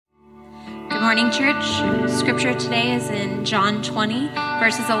morning, church. Scripture today is in John 20,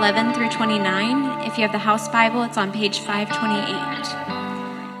 verses 11 through 29. If you have the house Bible, it's on page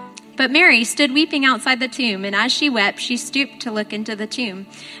 528. But Mary stood weeping outside the tomb, and as she wept, she stooped to look into the tomb.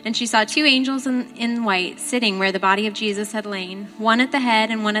 And she saw two angels in white sitting where the body of Jesus had lain, one at the head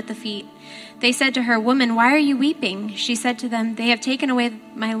and one at the feet. They said to her, "Woman, why are you weeping?" She said to them, "They have taken away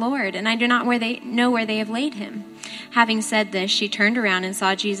my Lord, and I do not know where they have laid him." Having said this, she turned around and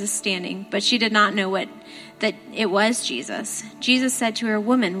saw Jesus standing, but she did not know that it was Jesus. Jesus said to her,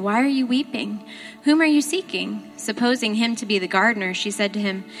 "Woman, why are you weeping? Whom are you seeking?" Supposing him to be the gardener, she said to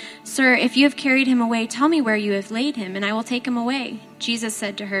him, "Sir, if you have carried him away, tell me where you have laid him, and I will take him away." Jesus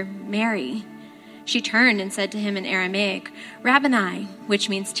said to her, "Mary." She turned and said to him in Aramaic, "Rabboni," which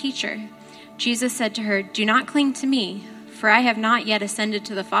means teacher. Jesus said to her, "Do not cling to me, for I have not yet ascended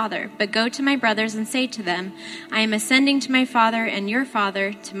to the Father, but go to my brothers and say to them, I am ascending to my Father and your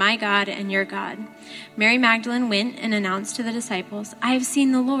Father, to my God and your God." Mary Magdalene went and announced to the disciples, "I have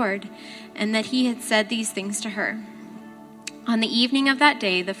seen the Lord," and that he had said these things to her. On the evening of that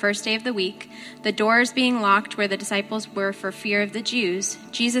day, the first day of the week, the doors being locked where the disciples were for fear of the Jews,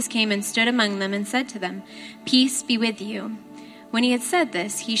 Jesus came and stood among them and said to them, "Peace be with you." When he had said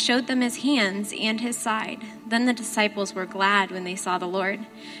this, he showed them his hands and his side. Then the disciples were glad when they saw the Lord.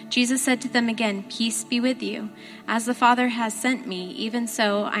 Jesus said to them again, "Peace be with you. As the Father has sent me, even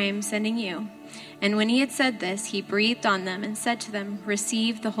so I am sending you." And when he had said this, he breathed on them and said to them,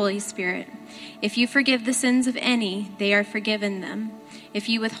 "Receive the Holy Spirit. If you forgive the sins of any, they are forgiven them. If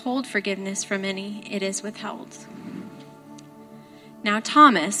you withhold forgiveness from any, it is withheld." Now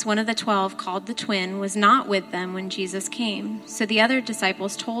Thomas, one of the 12, called the twin, was not with them when Jesus came. So the other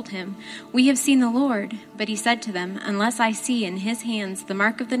disciples told him, "We have seen the Lord." But he said to them, "Unless I see in his hands the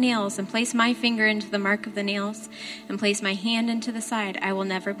mark of the nails, and place my finger into the mark of the nails, and place my hand into the side, I will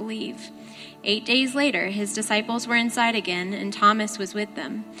never believe." 8 days later, his disciples were inside again, and Thomas was with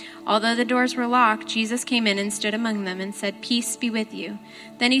them. Although the doors were locked, Jesus came in and stood among them and said, "Peace be with you."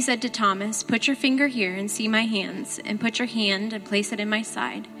 Then he said to Thomas, "Put your finger here and see my hands, and put your hand and place it in my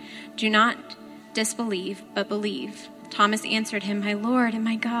side. Do not disbelieve, but believe." Thomas answered him, "My Lord and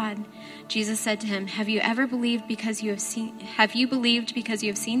my God." Jesus said to him, Have you believed because you have seen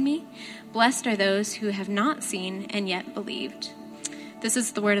me? Blessed are those who have not seen and yet believed. This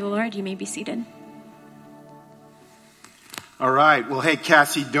is the word of the Lord. You may be seated. All right. Well, hey,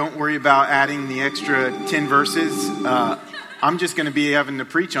 Cassie, don't worry about adding the extra 10 verses. I'm just going to be having to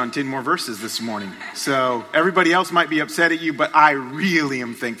preach on 10 more verses this morning. So everybody else might be upset at you, but I really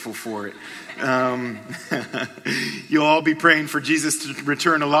am thankful for it. You'll all be praying for Jesus to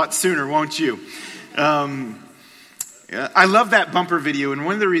return a lot sooner, won't you? I love that bumper video, and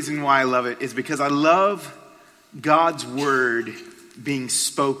one of the reasons why I love it is because I love God's word being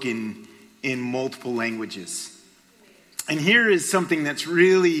spoken in multiple languages. And here is something that's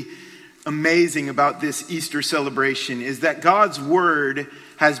really amazing about this Easter celebration is that God's word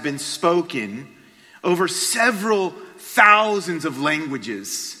has been spoken over several thousands of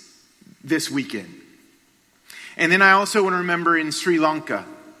languages this weekend. And then I also want to remember in Sri Lanka,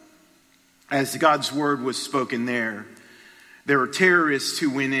 as God's word was spoken there were terrorists who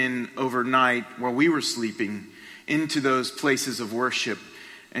went in overnight while we were sleeping into those places of worship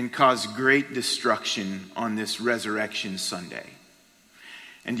and caused great destruction on this Resurrection Sunday.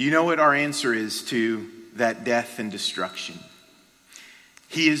 And do you know what our answer is to that death and destruction?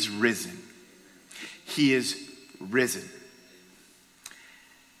 He is risen. He is risen.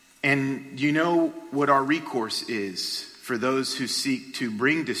 And do you know what our recourse is for those who seek to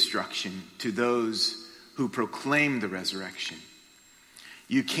bring destruction to those who proclaim the resurrection?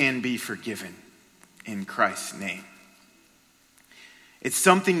 You can be forgiven in Christ's name. It's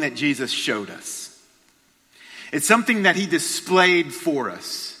something that Jesus showed us. It's something that he displayed for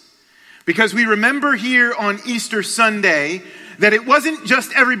us. Because we remember here on Easter Sunday that it wasn't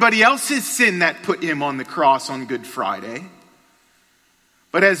just everybody else's sin that put him on the cross on Good Friday.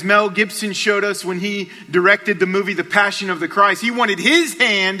 But as Mel Gibson showed us when he directed the movie The Passion of the Christ, he wanted his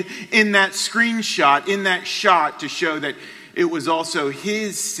hand in that screenshot, in that shot, to show that it was also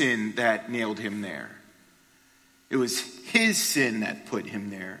his sin that nailed him there. It was his sin that put him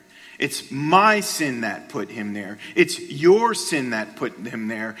there. It's my sin that put him there. It's your sin that put him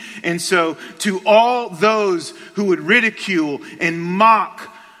there. And so to all those who would ridicule and mock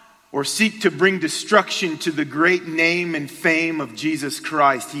or seek to bring destruction to the great name and fame of Jesus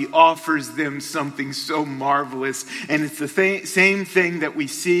Christ, he offers them something so marvelous. And it's the same thing that we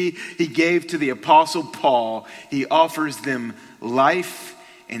see he gave to the Apostle Paul. He offers them life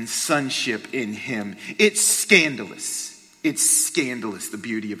and sonship in him. It's scandalous. It's scandalous, the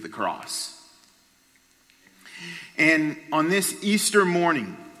beauty of the cross. And on this Easter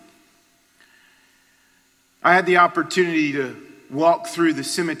morning, I had the opportunity to walk through the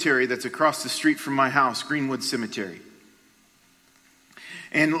cemetery that's across the street from my house, Greenwood Cemetery.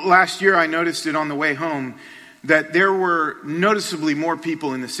 And last year I noticed it on the way home that there were noticeably more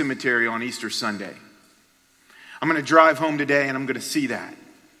people in the cemetery on Easter Sunday. I'm going to drive home today and I'm going to see that.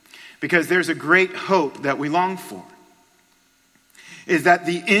 Because there's a great hope that we long for. Is that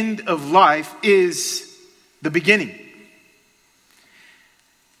the end of life is the beginning.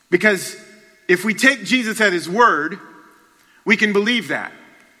 Because if we take Jesus at his word, we can believe that.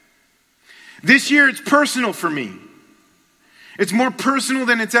 This year it's personal for me. It's more personal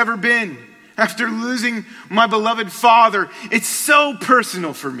than it's ever been. After losing my beloved father, it's so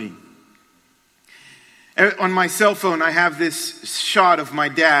personal for me. On my cell phone, I have this shot of my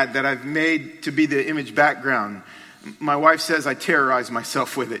dad that I've made to be the image background. My wife says I terrorize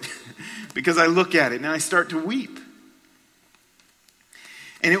myself with it because I look at it and I start to weep.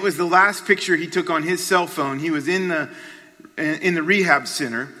 And it was the last picture he took on his cell phone. He was in the rehab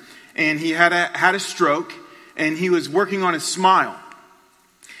center and he had a stroke and he was working on his smile.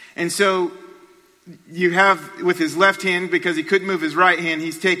 And so you have with his left hand, because he couldn't move his right hand,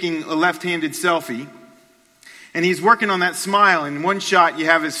 he's taking a left-handed selfie. And he's working on that smile. In one shot, you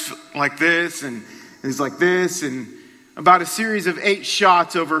have his like this, and he's like this, and about a series of 8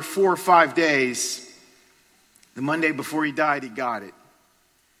 shots over 4 or 5 days. The Monday before he died, he got it.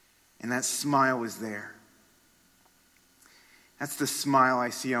 And that smile was there. That's the smile I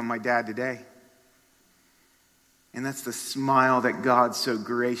see on my dad today. And that's the smile that God so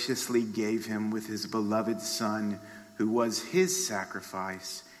graciously gave him with his beloved son, who was his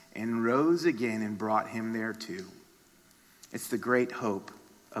sacrifice, and rose again and brought him there too. It's the great hope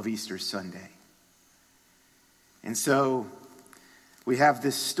of Easter Sunday. And so we have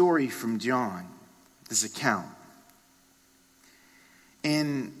this story from John, this account.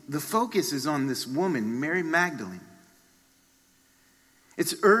 And the focus is on this woman, Mary Magdalene.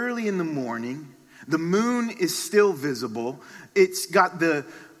 It's early in the morning. The moon is still visible. It's got the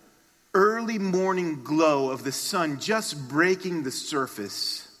early morning glow of the sun just breaking the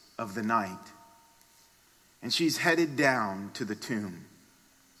surface of the night. And she's headed down to the tomb.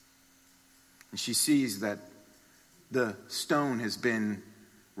 And she sees that the stone has been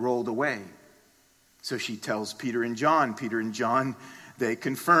rolled away. So she tells Peter and John. Peter and John, they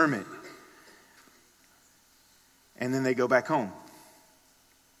confirm it. And then they go back home.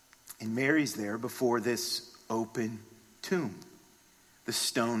 And Mary's there before this open tomb. The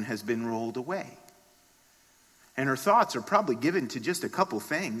stone has been rolled away. And her thoughts are probably given to just a couple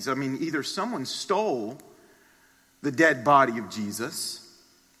things. I mean, either someone stole the dead body of Jesus,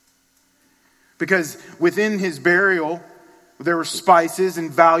 because within his burial, there were spices and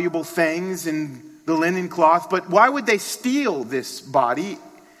valuable things and the linen cloth. But why would they steal this body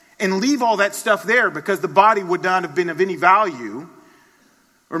and leave all that stuff there? Because the body would not have been of any value.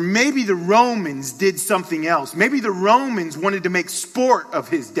 Or maybe the Romans did something else. Maybe the Romans wanted to make sport of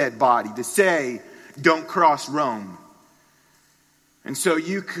his dead body, to say, don't cross Rome. And so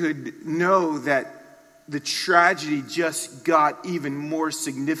you could know that the tragedy just got even more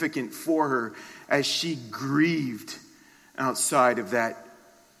significant for her as she grieved outside of that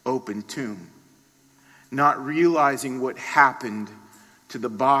open tomb, not realizing what happened to the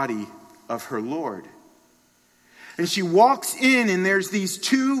body of her Lord. And she walks in, and there's these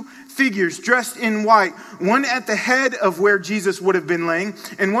 2 figures dressed in white, one at the head of where Jesus would have been laying,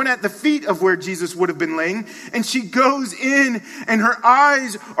 and one at the feet of where Jesus would have been laying. And she goes in, and her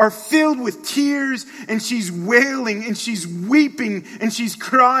eyes are filled with tears, and she's wailing, and she's weeping, and she's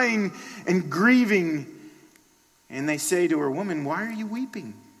crying and grieving. And they say to her, "Woman, why are you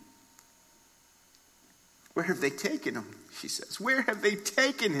weeping? Where have they taken him?" She says, "Where have they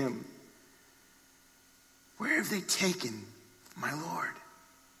taken him? Where have they taken my Lord?"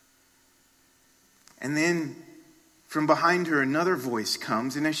 And then from behind her, another voice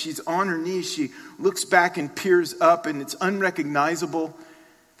comes. And as she's on her knees, she looks back and peers up. And it's unrecognizable,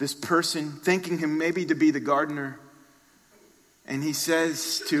 this person, thinking him maybe to be the gardener. And he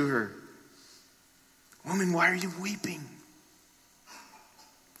says to her, "Woman, why are you weeping?"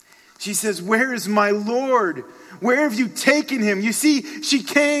 She says, "Where is my Lord? Where have you taken him?" You see, she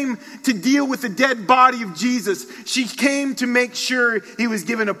came to deal with the dead body of Jesus. She came to make sure he was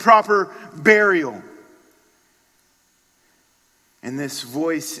given a proper burial. And this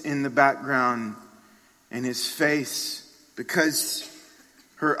voice in the background and his face, because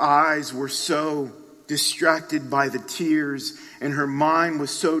her eyes were so distracted by the tears and her mind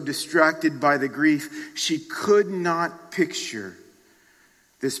was so distracted by the grief, she could not picture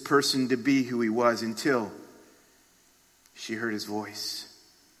this person to be who he was until she heard his voice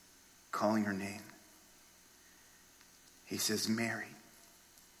calling her name. He says, Mary.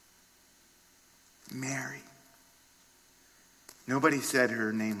 Mary. Nobody said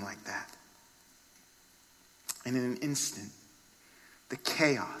her name like that. And in an instant, the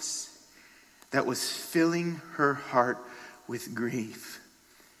chaos that was filling her heart with grief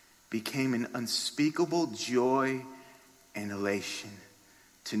became an unspeakable joy and elation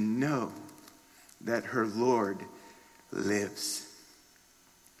to know that her Lord lives.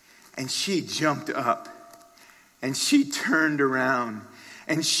 And she jumped up and she turned around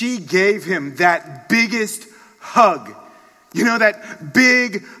and she gave him that biggest hug. You know, that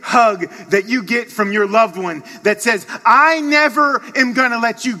big hug that you get from your loved one that says, I never am going to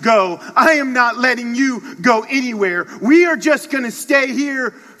let you go. I am not letting you go anywhere. We are just going to stay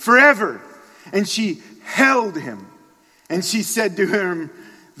here forever. And she held him and she said to him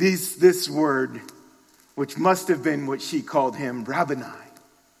this word, which must have been what she called him, Rabboni,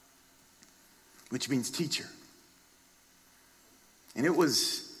 which means teacher. And it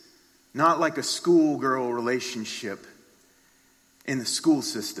was not like a schoolgirl relationship in the school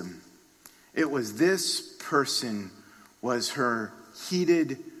system. It was this person was her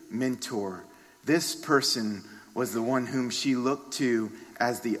heated mentor. This person was the one whom she looked to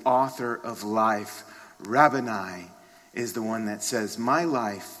as the author of life. Rabboni is the one that says, my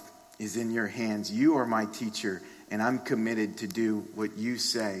life is in your hands. You are my teacher, and I'm committed to do what you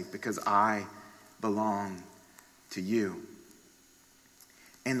say because I belong to you.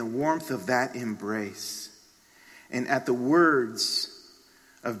 And the warmth of that embrace, and at the words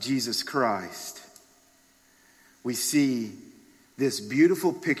of Jesus Christ, we see this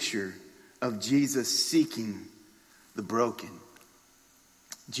beautiful picture of Jesus seeking the broken.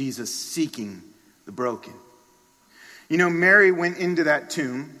 Jesus seeking the broken. You know, Mary went into that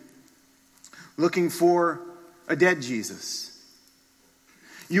tomb looking for a dead Jesus.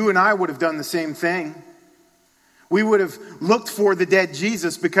 You and I would have done the same thing. We would have looked for the dead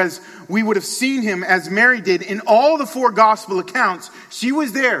Jesus because we would have seen him as Mary did in all the 4 gospel accounts. She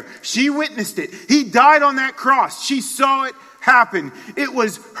was there. She witnessed it. He died on that cross. She saw it happen. It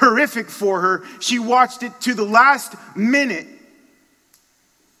was horrific for her. She watched it to the last minute.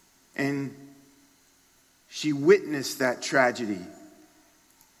 And she witnessed that tragedy.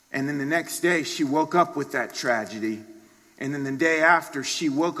 And then the next day she woke up with that tragedy. And then the day after she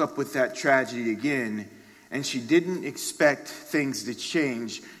woke up with that tragedy again. And she didn't expect things to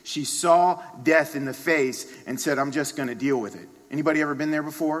change. She saw death in the face and said, I'm just going to deal with it. Anybody ever been there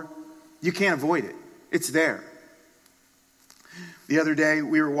before? You can't avoid it. It's there. The other day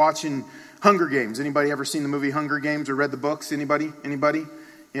we were watching Hunger Games. Anybody ever seen the movie Hunger Games or read the books? Anybody?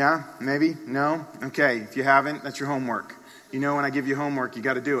 Yeah? Maybe? No? Okay. If you haven't, that's your homework. You know, when I give you homework, you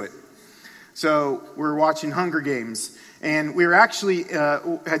got to do it. So we're watching Hunger Games. And we were actually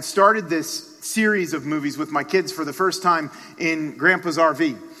had started this series of movies with my kids for the first time in Grandpa's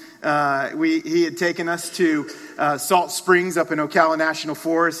RV. He had taken us to Salt Springs up in Ocala National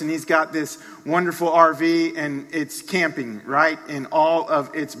Forest, and he's got this wonderful RV, and it's camping, right? In all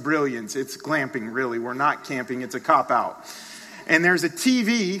of its brilliance. It's glamping, really. We're not camping. It's a cop-out. And there's a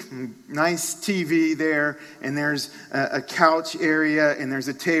TV, nice TV there, and there's a couch area, and there's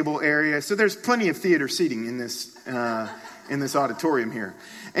a table area. So there's plenty of theater seating in this auditorium here.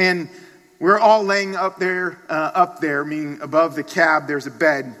 And we're all laying up there, meaning above the cab, there's a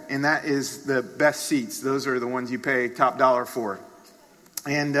bed, and that is the best seats. Those are the ones you pay top dollar for.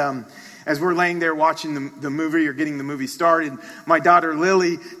 And as we're laying there watching the movie or getting the movie started, my daughter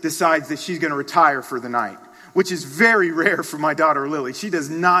Lily decides that she's going to retire for the night, which is very rare for my daughter Lily. She does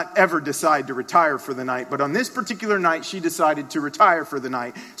not ever decide to retire for the night. But on this particular night, she decided to retire for the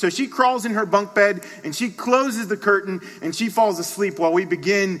night. So she crawls in her bunk bed and she closes the curtain and she falls asleep while we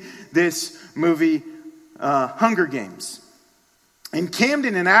begin this movie, Hunger Games. And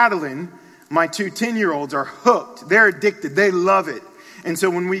Camden and Adeline, my 2 10-year-olds, are hooked. They're addicted. They love it. And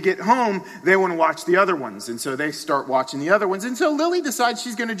so when we get home, they want to watch the other ones. And so they start watching the other ones. And so Lily decides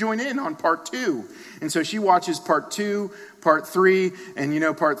she's going to join in on part 2. And so she watches part 2, part 3. And you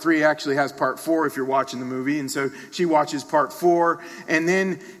know, part 3 actually has part 4 if you're watching the movie. And so she watches part 4. And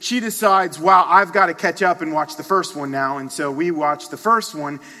then she decides, wow, I've got to catch up and watch the first one now. And so we watch the first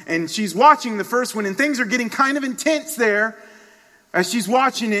one. And she's watching the first one. And things are getting kind of intense there. As she's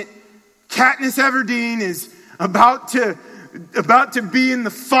watching it, Katniss Everdeen is about to about to be in the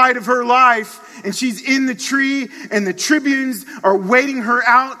fight of her life, and she's in the tree, and the tribunes are waiting her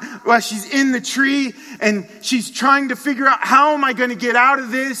out while she's in the tree, and she's trying to figure out, how am I going to get out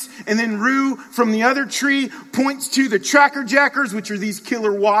of this? And then Rue from the other tree points to the tracker jackers, which are these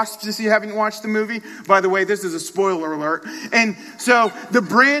killer wasps, if you haven't watched the movie. By the way, this is a spoiler alert. And so the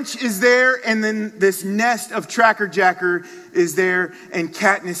branch is there, and then this nest of tracker jacker is there, and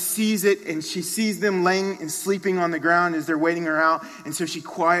Katniss sees it, and she sees them laying and sleeping on the ground as they're waiting her out. And so she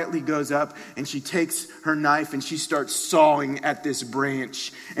quietly goes up, and she takes her knife, and she starts sawing at this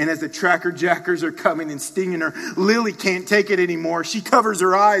branch. And as the tracker jackers are coming and stinging her, Lily can't take it anymore. She covers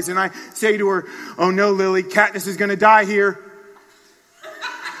her eyes, and I say to her, "Oh no, Lily, Katniss is going to die here."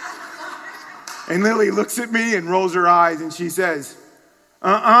 And Lily looks at me and rolls her eyes, and she says,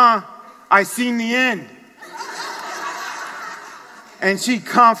 I seen the end. And she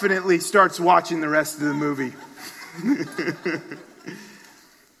confidently starts watching the rest of the movie.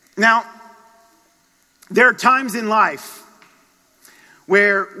 Now, there are times in life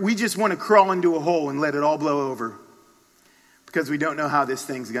where we just want to crawl into a hole and let it all blow over because we don't know how this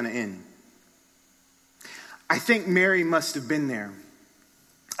thing's going to end. I think Mary must have been there.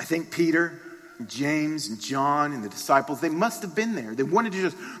 I think Peter, James, and John, and the disciples, they must have been there. They wanted to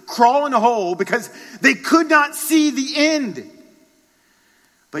just crawl in a hole because they could not see the end.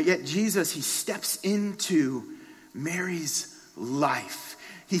 But yet Jesus, he steps into Mary's life.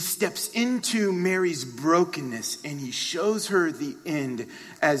 He steps into Mary's brokenness, and he shows her the end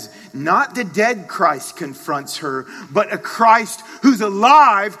as not the dead Christ confronts her, but a Christ who's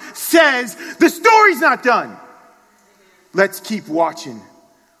alive says, the story's not done. Let's keep watching.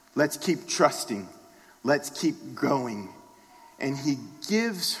 Let's keep trusting. Let's keep going. And he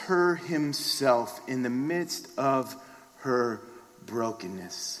gives her himself in the midst of her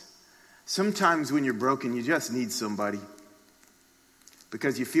brokenness. Sometimes when you're broken, you just need somebody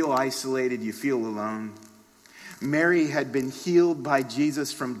because you feel isolated, you feel alone. Mary had been healed by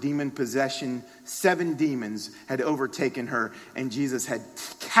Jesus from demon possession. 7 demons had overtaken her, and Jesus had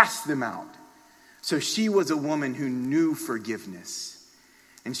cast them out. So she was a woman who knew forgiveness.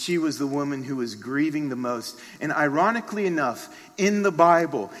 And she was the woman who was grieving the most. And ironically enough, in the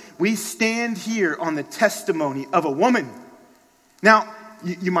Bible, we stand here on the testimony of a woman. Now,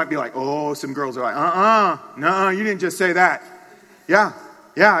 you might be like, oh, some girls are like, no, you didn't just say that. Yeah,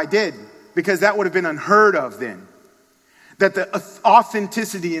 I did. Because that would have been unheard of then. That the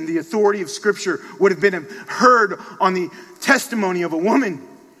authenticity and the authority of Scripture would have been heard on the testimony of a woman.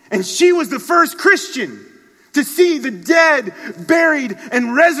 And she was the first Christian to see the dead, buried,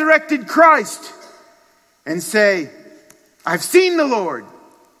 and resurrected Christ and say, I've seen the Lord.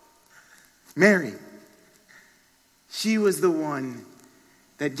 Mary, she was the one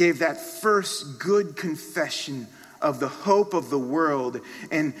that gave that first good confession of the hope of the world.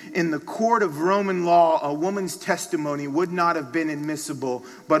 And in the court of Roman law, a woman's testimony would not have been admissible,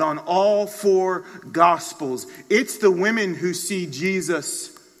 but on all 4 Gospels, it's the women who see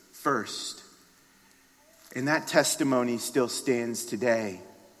Jesus first. And that testimony still stands today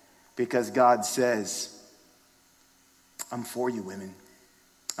because God says, I'm for you, women.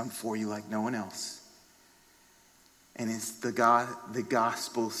 I'm for you like no one else. And it's the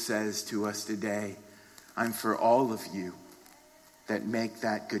gospel says to us today, I'm for all of you that make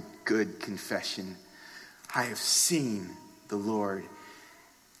that good confession. I have seen the Lord.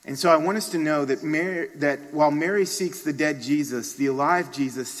 And so I want us to know that while Mary seeks the dead Jesus, the alive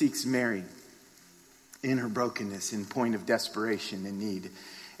Jesus seeks Mary in her brokenness, in point of desperation and need.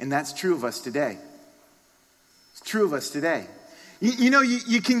 And that's true of us today. It's true of us today.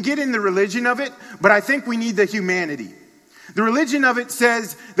 You can get in the religion of it, but I think we need the humanity. The religion of it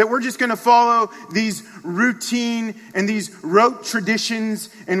says that we're just going to follow these routine and these rote traditions,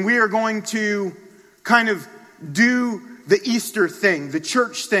 and we are going to kind of do the Easter thing, the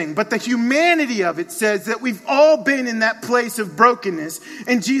church thing. But the humanity of it says that we've all been in that place of brokenness,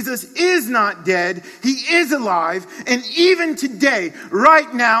 and Jesus is not dead. He is alive. And even today,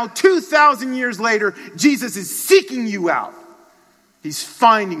 right now, 2,000 years later, Jesus is seeking you out. He's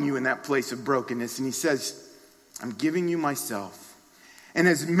finding you in that place of brokenness, and he says, I'm giving you myself. And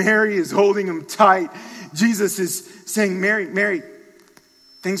as Mary is holding him tight, Jesus is saying, Mary,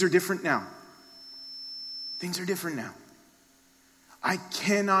 things are different now. Things are different now. I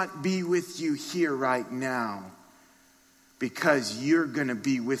cannot be with you here right now because you're going to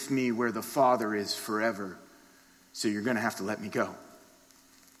be with me where the Father is forever. So you're going to have to let me go.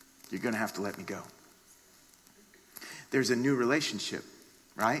 You're going to have to let me go. There's a new relationship,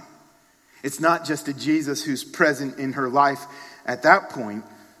 right? It's not just a Jesus who's present in her life at that point.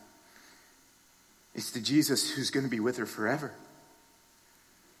 It's the Jesus who's going to be with her forever.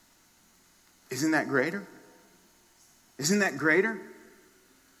 Isn't that greater? Isn't that greater?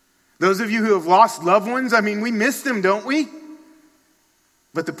 Those of you who have lost loved ones, we miss them, don't we?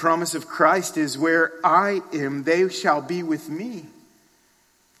 But the promise of Christ is, where I am, they shall be with me.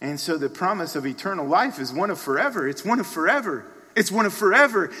 And so the promise of eternal life is one of forever. It's one of forever. It's one of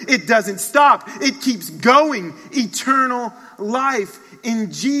forever. It doesn't stop. It keeps going. Eternal life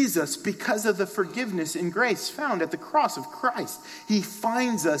in Jesus because of the forgiveness and grace found at the cross of Christ. He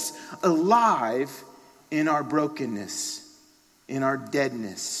finds us alive in our brokenness, in our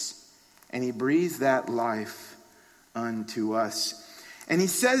deadness. And he breathes that life unto us. And he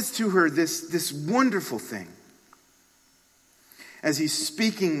says to her this wonderful thing as he's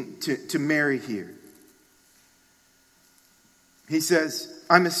speaking to Mary here. He says,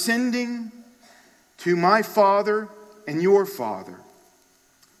 I'm ascending to my Father and your Father,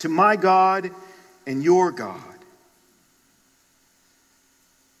 to my God and your God.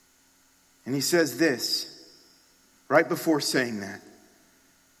 And he says this right before saying that.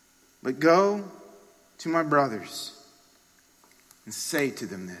 But go to my brothers and say to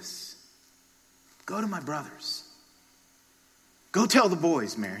them this. Go to my brothers. Go tell the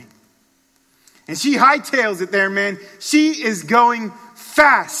boys, Mary. And she hightails it there, man. She is going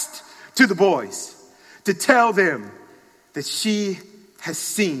fast to the boys to tell them that she has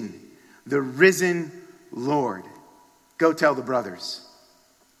seen the risen Lord. Go tell the brothers.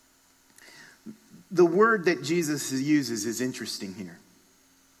 The word that Jesus uses is interesting here.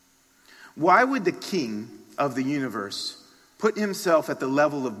 Why would the King of the universe put himself at the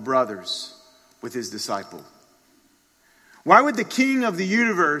level of brothers with his disciple? Why would the King of the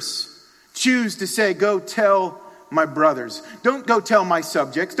universe choose to say, go tell my brothers? Don't go tell my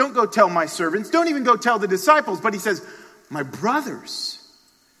subjects. Don't go tell my servants. Don't even go tell the disciples. But he says, my brothers.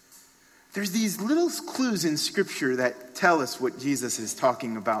 There's these little clues in Scripture that tell us what Jesus is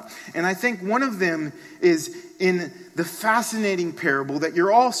talking about. And I think one of them is in the fascinating parable that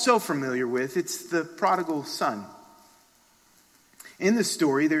you're all so familiar with. It's the prodigal son. In the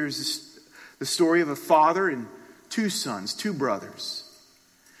story, there's the story of a father and two sons, two brothers.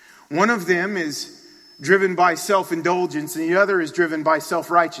 One of them is driven by self-indulgence, and the other is driven by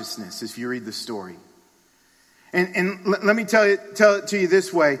self-righteousness, if you read the story. And let me tell it to you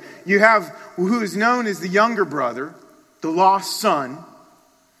this way. You have who is known as the younger brother, the lost son.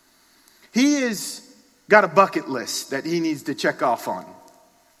 He has got a bucket list that he needs to check off on.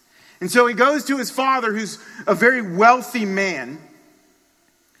 And so he goes to his father, who's a very wealthy man.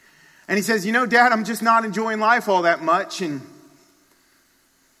 And he says, Dad, I'm just not enjoying life all that much. And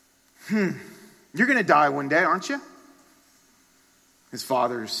you're going to die one day, aren't you? His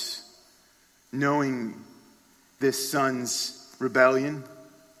father's knowing this son's rebellion,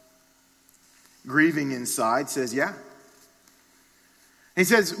 grieving inside, says, yeah. He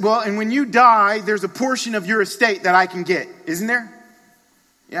says, well, and when you die, there's a portion of your estate that I can get, isn't there?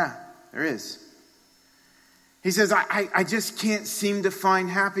 Yeah, there is. He says, I just can't seem to find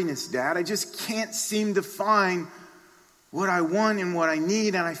happiness, Dad. I just can't seem to find what I want and what I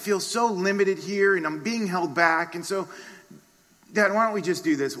need, and I feel so limited here, and I'm being held back. And so, Dad, why don't we just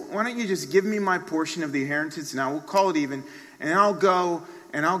do this? Why don't you just give me my portion of the inheritance now? We'll call it even, and I'll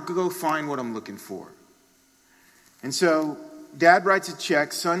go find what I'm looking for. And so Dad writes a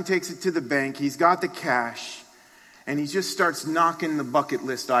check, son takes it to the bank, he's got the cash, and he just starts knocking the bucket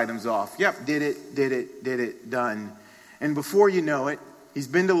list items off. Yep, did it, done. And before you know it, he's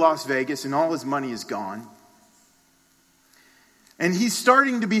been to Las Vegas and all his money is gone. And he's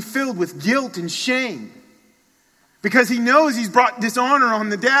starting to be filled with guilt and shame. Because he knows he's brought dishonor on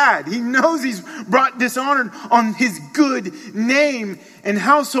the dad. He knows he's brought dishonor on his good name and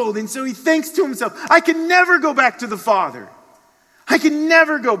household. And so he thinks to himself, I can never go back to the father. I can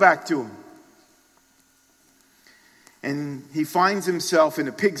never go back to him. And he finds himself in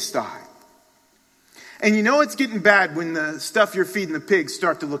a pigsty. And you know it's getting bad when the stuff you're feeding the pigs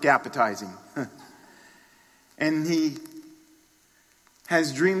start to look appetizing. And he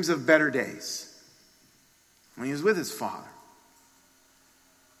has dreams of better days. When he was with his father,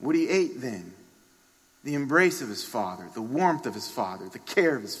 what he ate then, the embrace of his father, the warmth of his father, the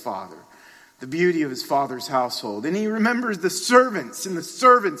care of his father, the beauty of his father's household. And he remembers the servants, and the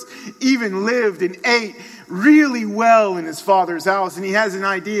servants even lived and ate really well in his father's house. And he has an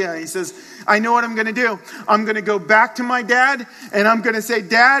idea. He says, I know what I'm going to do. I'm going to go back to my dad, and I'm going to say,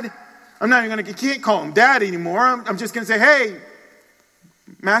 Dad, I can't call him Dad anymore. I'm just going to say, hey,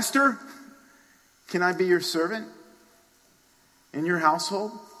 Master, can I be your servant in your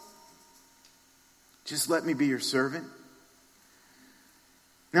household? Just let me be your servant.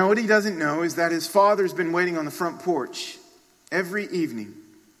 Now, what he doesn't know is that his father's been waiting on the front porch every evening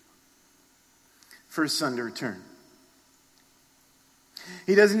for his son to return.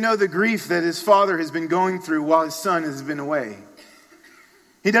 He doesn't know the grief that his father has been going through while his son has been away.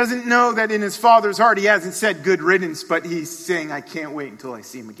 He doesn't know that in his father's heart he hasn't said good riddance, but he's saying, I can't wait until I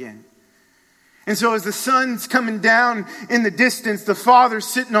see him again. And so as the sun's coming down in the distance, the father's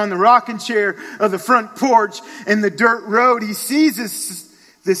sitting on the rocking chair of the front porch in the dirt road. He sees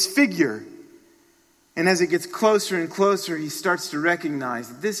this figure. And as it gets closer and closer, he starts to recognize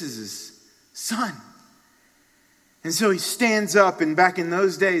that this is his son. And so he stands up, and back in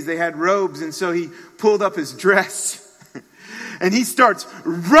those days they had robes, and so he pulled up his dress and he starts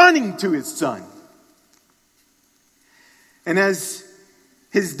running to his son. And as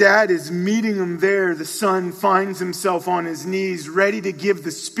his dad is meeting him there, the son finds himself on his knees, ready to give the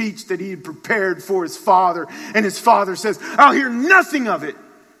speech that he had prepared for his father. And his father says, I'll hear nothing of it.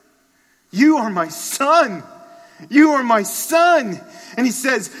 You are my son. You are my son. And he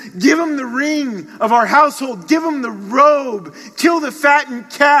says, give him the ring of our household. Give him the robe. Kill the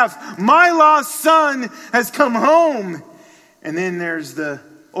fattened calf. My lost son has come home. And then there's the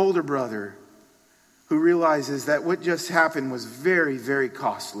older brother who realizes that what just happened was very, very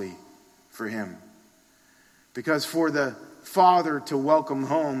costly for him. Because for the father to welcome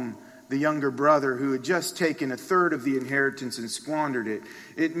home the younger brother who had just taken a third of the inheritance and squandered it,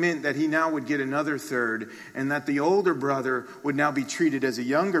 it meant that he now would get another third, and that the older brother would now be treated as a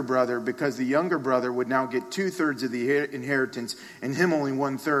younger brother, because the younger brother would now get 2/3 of the inheritance and him only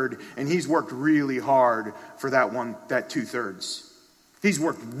 1/3, and he's worked really hard for that 2/3. He's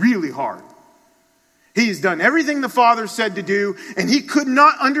worked really hard. He's done everything the father said to do, and he could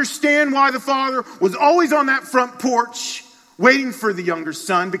not understand why the father was always on that front porch waiting for the younger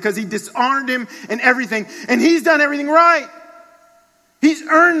son, because he dishonored him and everything. And he's done everything right. He's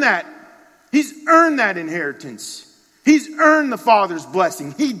earned that. He's earned that inheritance. He's earned the father's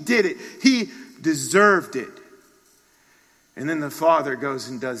blessing. He did it. He deserved it. And then the father goes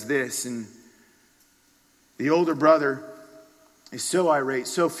and does this, and the older brother is so irate,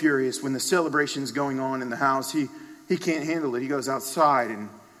 so furious when the celebration's going on in the house. He can't handle it. He goes outside, and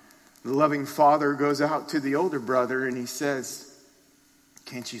the loving father goes out to the older brother and he says,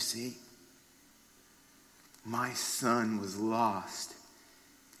 can't you see? My son was lost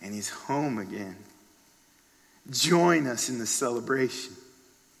and he's home again. Join us in the celebration.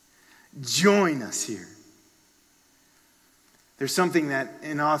 Join us here. There's something that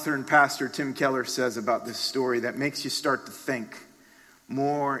an author and pastor, Tim Keller, says about this story that makes you start to think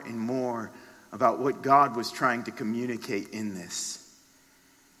more and more about what God was trying to communicate in this.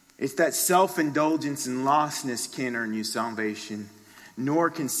 It's that self-indulgence and lostness can't earn you salvation, nor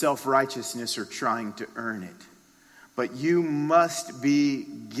can self-righteousness or trying to earn it. But you must be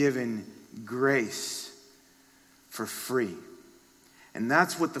given grace for free. And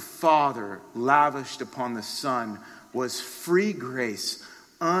that's what the Father lavished upon the Son, was free grace,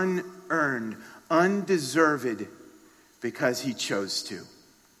 unearned, undeserved, because he chose to.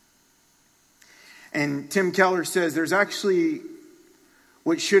 And Tim Keller says there's actually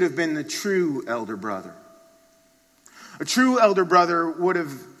what should have been the true elder brother. A true elder brother would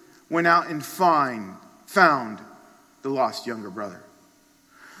have went out and found the lost younger brother.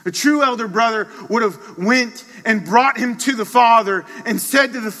 A true elder brother would have went and brought him to the father and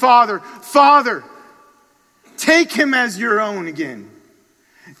said to the father, Father, take him as your own again.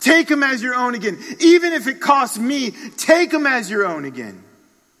 Take him as your own again. Even if it costs me, take him as your own again.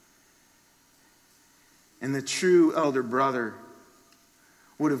 And the true elder brother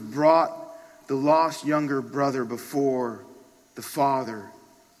would have brought the lost younger brother before the father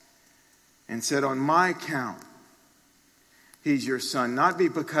and said, on my account, he's your son. Not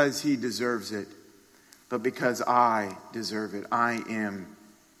because he deserves it, but because I deserve it. I am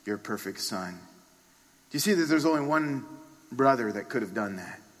your perfect son. Do you see that there's only one brother that could have done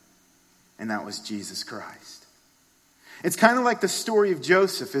that? And that was Jesus Christ. It's kind of like the story of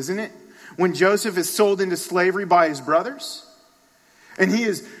Joseph, isn't it? When Joseph is sold into slavery by his brothers, and he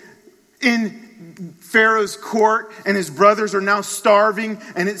is in Pharaoh's court, and his brothers are now starving,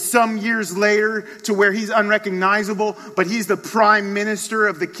 and it's some years later to where he's unrecognizable, but he's the prime minister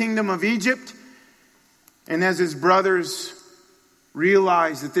of the kingdom of Egypt. And as his brothers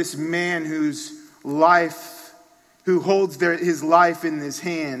realize that this man who holds his life in his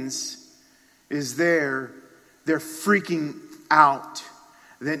hands is there, they're freaking out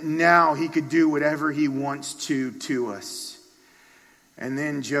that now he could do whatever he wants to us. And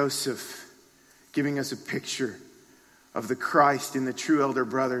then Joseph, giving us a picture of the Christ and the true elder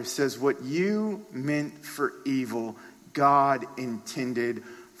brother, says, what you meant for evil, God intended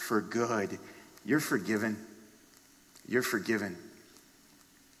for good. You're forgiven. You're forgiven.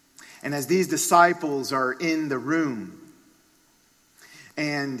 And as these disciples are in the room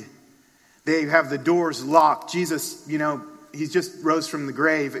and they have the doors locked, Jesus, he just rose from the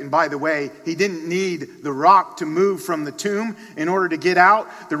grave. And by the way, he didn't need the rock to move from the tomb in order to get out.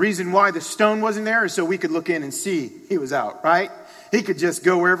 The reason why the stone wasn't there is so we could look in and see he was out, right? He could just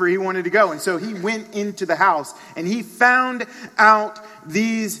go wherever he wanted to go. And so he went into the house and he found out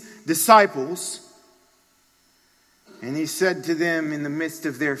these disciples. And he said to them in the midst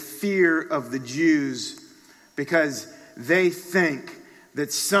of their fear of the Jews, because they think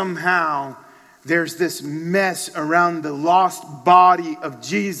that somehow there's this mess around the lost body of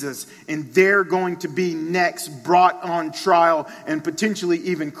Jesus, and they're going to be next brought on trial and potentially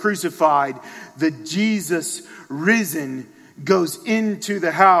even crucified. The Jesus risen goes into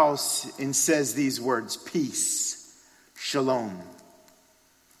the house and says these words, peace, shalom,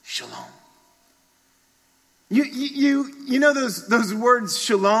 shalom. You know those words,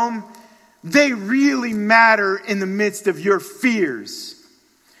 shalom, they really matter in the midst of your fears.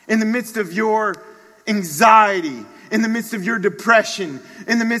 In the midst of your anxiety, in the midst of your depression,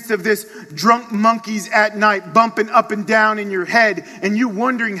 in the midst of this drunk monkeys at night bumping up and down in your head and you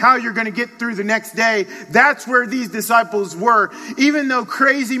wondering how you're going to get through the next day. That's where these disciples were. Even though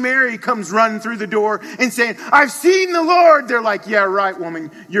crazy Mary comes running through the door and saying, I've seen the Lord. They're like, yeah, right,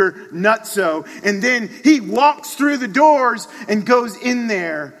 woman, you're nutso. And then he walks through the doors and goes in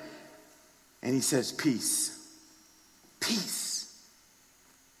there and he says, peace, peace.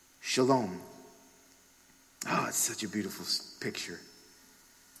 Shalom. Oh, it's such a beautiful picture.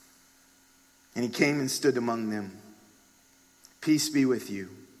 And he came and stood among them. Peace be with you.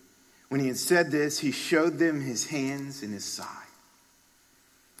 When he had said this, he showed them his hands and his side.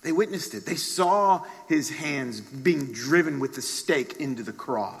 They witnessed it. They saw his hands being driven with the stake into the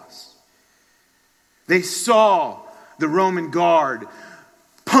cross. They saw the Roman guard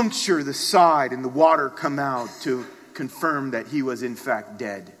puncture the side and the water come out to confirm that he was in fact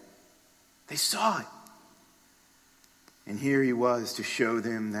dead. They saw it. And here he was to show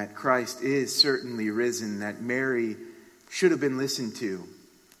them that Christ is certainly risen, that Mary should have been listened to,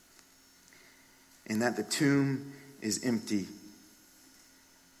 and that the tomb is empty.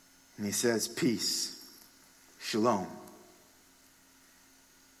 And he says, peace, shalom.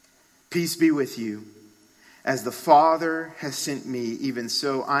 Peace be with you. As the Father has sent me, even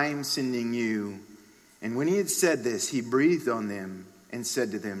so I am sending you. And when he had said this, he breathed on them and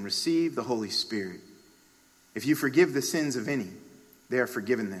said to them, receive the Holy Spirit. If you forgive the sins of any, they are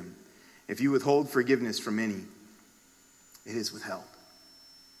forgiven them. If you withhold forgiveness from any, it is withheld.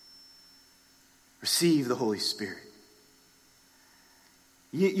 Receive the Holy Spirit.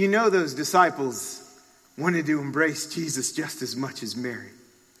 You know those disciples wanted to embrace Jesus just as much as Mary.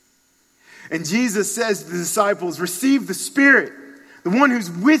 And Jesus says to the disciples, receive the Spirit. The one who's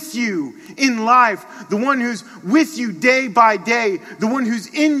with you in life. The one who's with you day by day. The one who's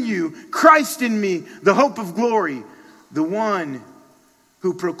in you. Christ in me, the hope of glory. The one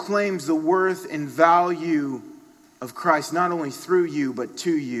who proclaims the worth and value of Christ, not only through you, but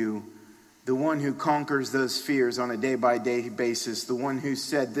to you. The one who conquers those fears on a day-by-day basis. The one who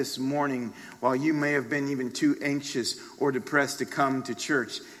said this morning, while you may have been even too anxious or depressed to come to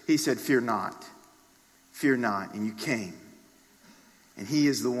church, he said, fear not. Fear not. And you came. And he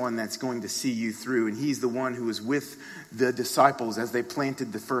is the one that's going to see you through. And he's the one who was with the disciples as they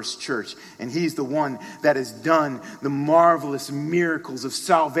planted the first church. And he's the one that has done the marvelous miracles of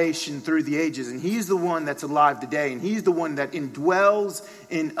salvation through the ages. And he's the one that's alive today. And he's the one that indwells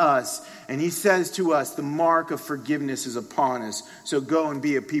in us. And he says to us, the mark of forgiveness is upon us. So go and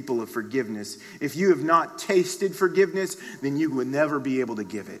be a people of forgiveness. If you have not tasted forgiveness, then you will never be able to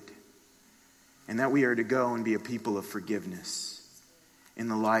give it. And that we are to go and be a people of forgiveness. In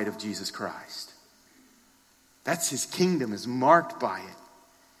the light of Jesus Christ. That's his kingdom is marked by it.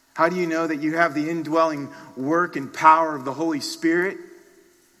 How do you know that you have the indwelling work and power of the Holy Spirit?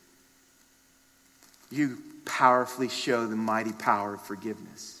 You powerfully show the mighty power of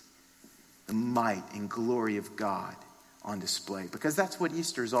forgiveness. The might and glory of God on display. Because that's what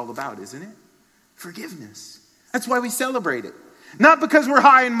Easter is all about, isn't it? Forgiveness. That's why we celebrate it. Not because we're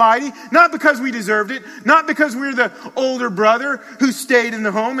high and mighty, not because we deserved it, not because we're the older brother who stayed in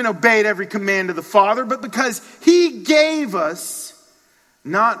the home and obeyed every command of the Father, but because he gave us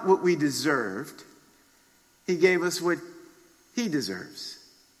not what we deserved. He gave us what he deserves,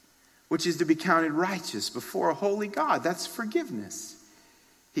 which is to be counted righteous before a holy God. That's forgiveness.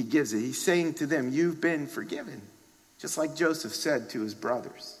 He gives it. He's saying to them, you've been forgiven, just like Joseph said to his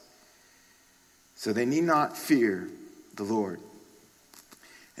brothers. So they need not fear the Lord.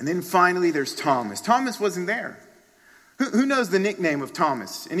 And then finally there's Thomas. Thomas wasn't there. Who knows the nickname of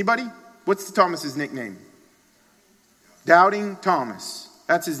Thomas? Anybody? What's Thomas's nickname? Doubting Thomas.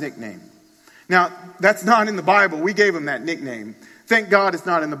 That's his nickname. Now, that's not in the Bible. We gave him that nickname. Thank God it's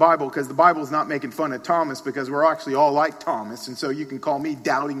not in the Bible, because the Bible is not making fun of Thomas, because we're actually all like Thomas. And so you can call me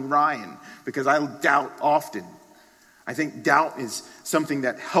Doubting Ryan, because I doubt often. I think doubt is something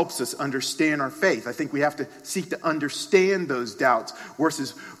that helps us understand our faith. I think we have to seek to understand those doubts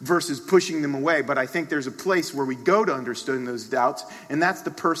versus pushing them away. But I think there's a place where we go to understand those doubts, and that's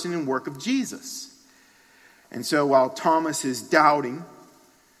the person and work of Jesus. And so while Thomas is doubting,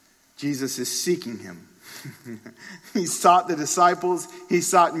 Jesus is seeking him. He sought the disciples, he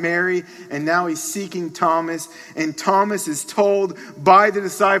sought Mary, and now he's seeking Thomas. And Thomas is told by the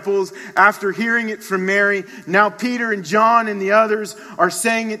disciples, after hearing it from Mary, now Peter and John and the others are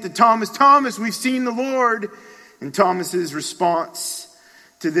saying it to Thomas, Thomas, we've seen the Lord. And Thomas's response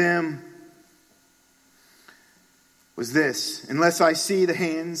to them was this: unless I see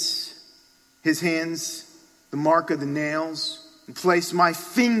his hands, the mark of the nails, and place my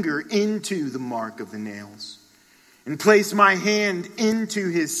finger into the mark of the nails, and place my hand into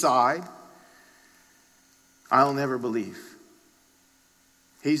his side, I'll never believe.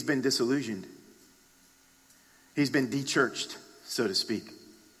 He's been disillusioned. He's been de-churched, so to speak.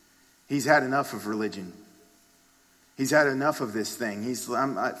 He's had enough of religion. He's had enough of this thing.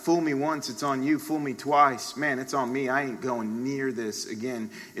 Fool me once, it's on you. Fool me twice, man, it's on me. I ain't going near this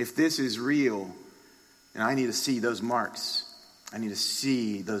again. If this is real, and I need to see those marks. I need to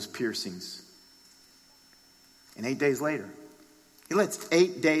see those piercings. And 8 days later, he lets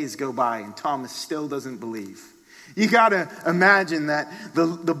 8 days go by and Thomas still doesn't believe. You got to imagine that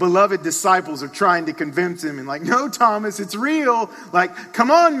the beloved disciples are trying to convince him and like, no, Thomas, it's real. Like,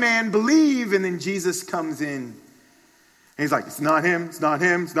 come on, man, believe. And then Jesus comes in. And he's like, it's not him, it's not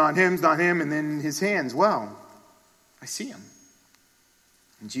him, it's not him, it's not him. And then his hands, well, I see him.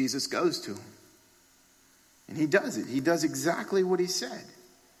 And Jesus goes to him. And he does it. He does exactly what he said.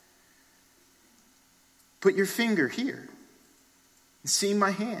 Put your finger here and see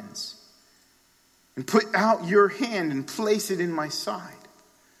my hands. And put out your hand and place it in my side.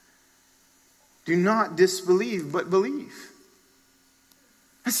 Do not disbelieve, but believe.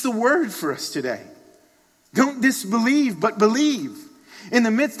 That's the word for us today. Don't disbelieve, but believe. In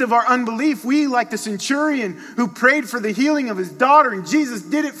the midst of our unbelief, we, like the centurion who prayed for the healing of his daughter, and Jesus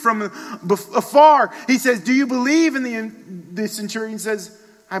did it from afar. He says, do you believe? And the centurion says,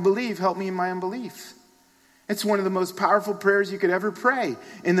 I believe, help me in my unbelief. It's one of the most powerful prayers you could ever pray.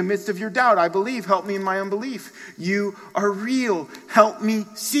 In the midst of your doubt, I believe, help me in my unbelief. You are real. Help me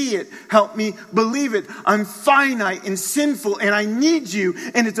see it. Help me believe it. I'm finite and sinful and I need you.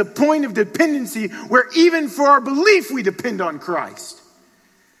 And it's a point of dependency where even for our belief, we depend on Christ.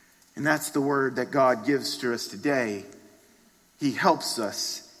 And that's the word that God gives to us today. He helps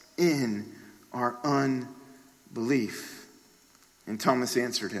us in our unbelief. And Thomas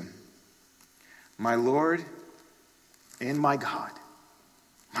answered him, my Lord and my God.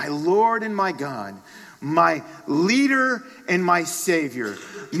 My Lord and my God. My leader and my Savior.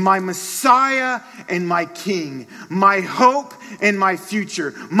 My Messiah and my King. My hope and my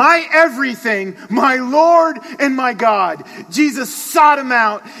future. My everything. My Lord and my God. Jesus sought him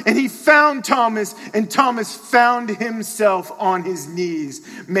out and he found Thomas. And Thomas found himself on his knees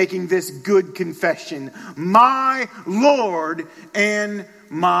making this good confession. My Lord and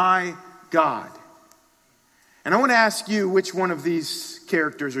my God. And I want to ask you, which one of these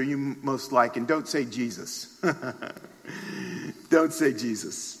characters are you most like? And don't say Jesus. Don't say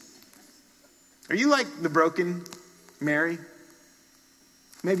Jesus. Are you like the broken Mary?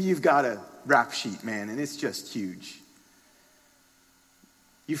 Maybe you've got a rap sheet, man, and it's just huge.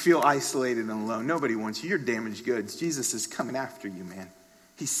 You feel isolated and alone. Nobody wants you. You're damaged goods. Jesus is coming after you, man.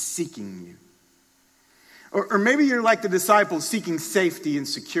 He's seeking you. Or maybe you're like the disciples seeking safety and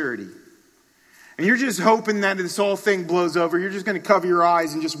security. And you're just hoping that this whole thing blows over. You're just going to cover your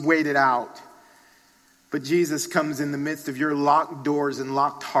eyes and just wait it out. But Jesus comes in the midst of your locked doors and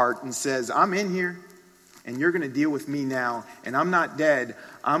locked heart and says, I'm in here and you're going to deal with me now. And I'm not dead.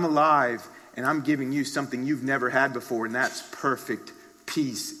 I'm alive and I'm giving you something you've never had before. And that's perfect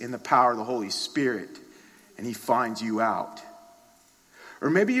peace in the power of the Holy Spirit. And he finds you out. Or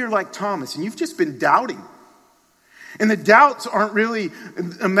maybe you're like Thomas and you've just been doubting. And the doubts aren't really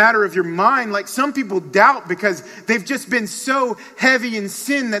a matter of your mind. Like some people doubt because they've just been so heavy in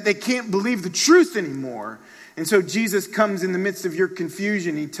sin that they can't believe the truth anymore. And so Jesus comes in the midst of your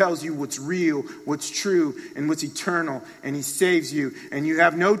confusion. He tells you what's real, what's true, and what's eternal. And he saves you. And you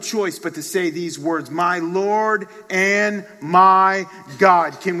have no choice but to say these words, my Lord and my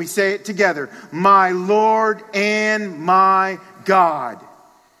God. Can we say it together? My Lord and my God.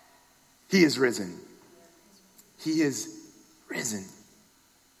 He is risen. He is risen.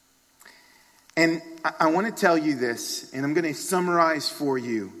 And I want to tell you this, and I'm going to summarize for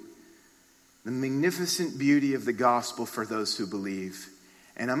you the magnificent beauty of the gospel for those who believe.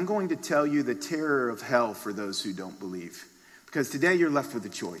 And I'm going to tell you the terror of hell for those who don't believe. Because today you're left with a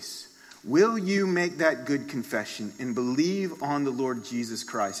choice. Will you make that good confession and believe on the Lord Jesus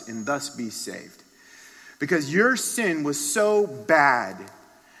Christ and thus be saved? Because your sin was so bad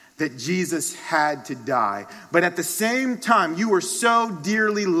that Jesus had to die. But at the same time, you were so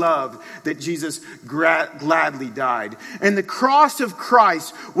dearly loved that Jesus gladly died. And the cross of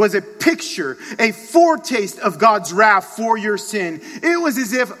Christ was a picture, a foretaste of God's wrath for your sin. It was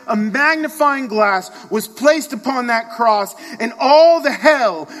as if a magnifying glass was placed upon that cross, and all the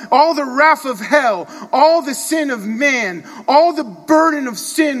hell, all the wrath of hell, all the sin of man, all the burden of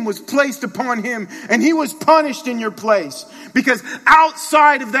sin was placed upon him, and he was punished in your place. Because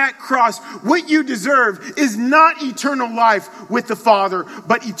outside of that cross, what you deserve is not eternal life with the Father,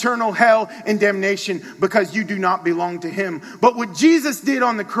 but eternal hell and damnation, because you do not belong to him. But what Jesus did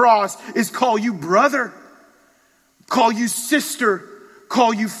on the cross is call you brother, call you sister,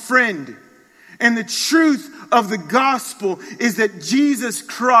 call you friend. And the truth of the gospel is that Jesus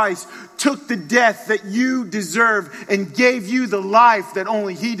Christ took the death that you deserve and gave you the life that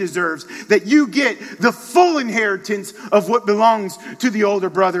only he deserves. That you get the full inheritance of what belongs to the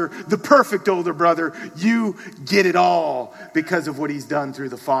older brother, the perfect older brother. You get it all because of what he's done through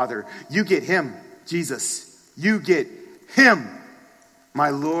the Father. You get him, Jesus. You get him,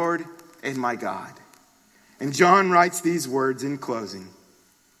 my Lord and my God. And John writes these words in closing.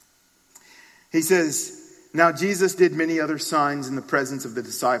 He says, now Jesus did many other signs in the presence of the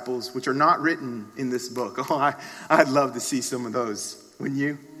disciples, which are not written in this book. Oh, I'd love to see some of those, wouldn't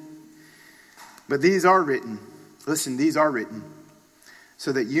you? But these are written. Listen, these are written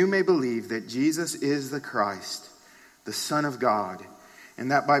so that you may believe that Jesus is the Christ, the Son of God,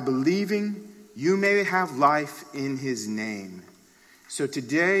 and that by believing you may have life in his name. So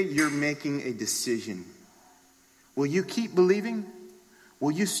today you're making a decision. Will you keep believing?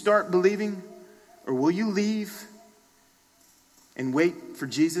 Will you start believing? Or will you leave and wait for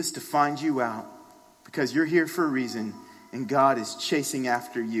Jesus to find you out? Because you're here for a reason, and God is chasing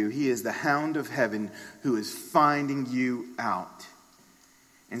after you. He is the hound of heaven who is finding you out.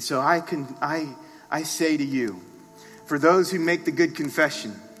 And so I say to you, for those who make the good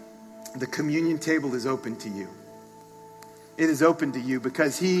confession, the communion table is open to you. It is open to you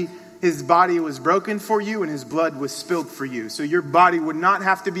because his body was broken for you and his blood was spilled for you. So your body would not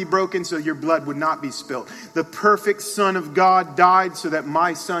have to be broken, so your blood would not be spilled. The perfect Son of God died so that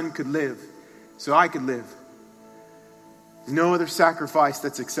my son could live, so I could live. No other sacrifice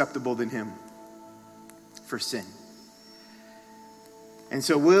that's acceptable than him for sin. And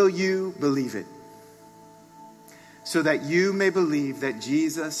so will you believe it? So that you may believe that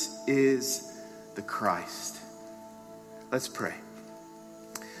Jesus is the Christ. Let's pray.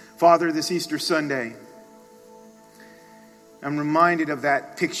 Father, this Easter Sunday, I'm reminded of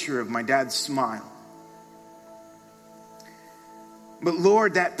that picture of my dad's smile. But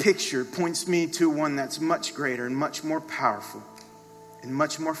Lord, that picture points me to one that's much greater and much more powerful and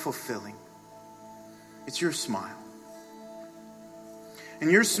much more fulfilling. It's your smile.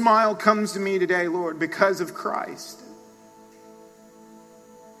 And your smile comes to me today, Lord, because of Christ.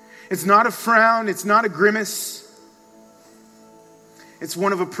 It's not a frown, it's not a grimace. It's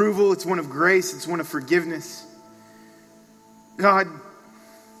one of approval, it's one of grace, it's one of forgiveness. God,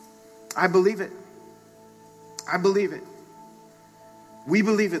 I believe it. I believe it. We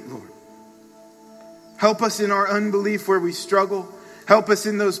believe it, Lord. Help us in our unbelief where we struggle. Help us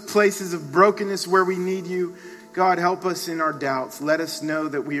in those places of brokenness where we need you. God, help us in our doubts. Let us know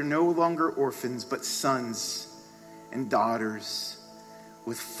that we are no longer orphans, but sons and daughters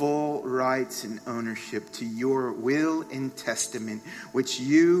with full rights and ownership to your will and testament, which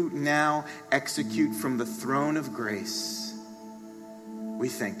you now execute from the throne of grace. We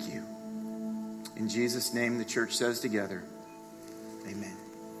thank you. In Jesus' name, the church says together, amen.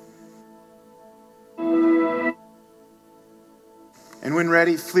 And when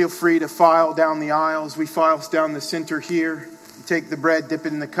ready, feel free to file down the aisles. We file down the center here. Take the bread, dip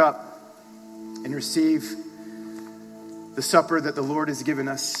it in the cup, and receive the supper that the Lord has given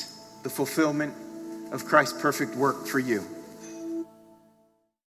us, the fulfillment of Christ's perfect work for you.